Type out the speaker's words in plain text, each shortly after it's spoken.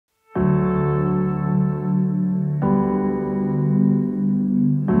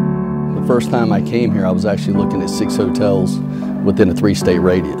first time I came here, I was actually looking at 6 hotels within a 3-state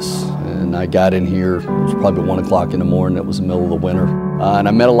radius. And I got in here, it was probably 1 o'clock in the morning, it was the middle of the winter. And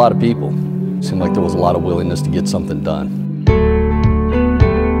I met a lot of people. It seemed like there was a lot of willingness to get something done.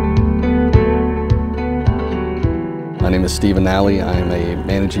 My name is Stephen Nalley. I am a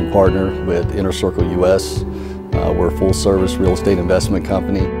managing partner with Inner Circle US. We're a full-service real estate investment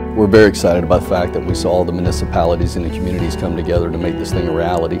company. We're very excited about the fact that we saw all the municipalities and the communities come together to make this thing a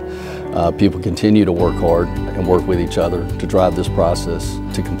reality. People continue to work hard and work with each other to drive this process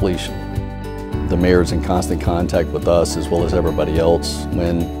to completion. The mayor's in constant contact with us as well as everybody else.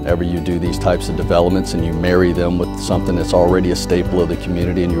 Whenever you do these types of developments and you marry them with something that's already a staple of the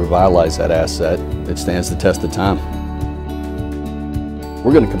community and you revitalize that asset, it stands the test of time.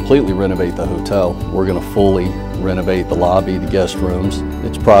 We're going to completely renovate the hotel. We're going to fully renovate the lobby, the guest rooms.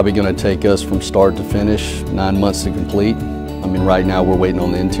 It's probably going to take us from start to finish 9 months to complete. I mean, right now we're waiting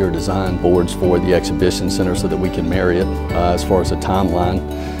on the interior design boards for the exhibition center so that we can marry it. As far as a timeline,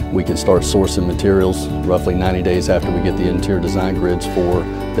 we can start sourcing materials roughly 90 days after we get the interior design grids for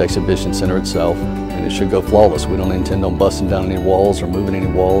the exhibition center itself, and it should go flawless. We don't intend on busting down any walls or moving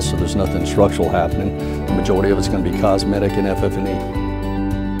any walls, so there's nothing structural happening. The majority of it's going to be cosmetic and FF&E.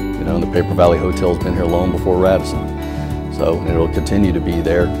 You know, the Paper Valley Hotel's been here long before Radisson, so it'll continue to be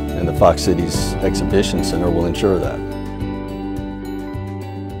there, and the Fox Cities Exhibition Center will ensure that.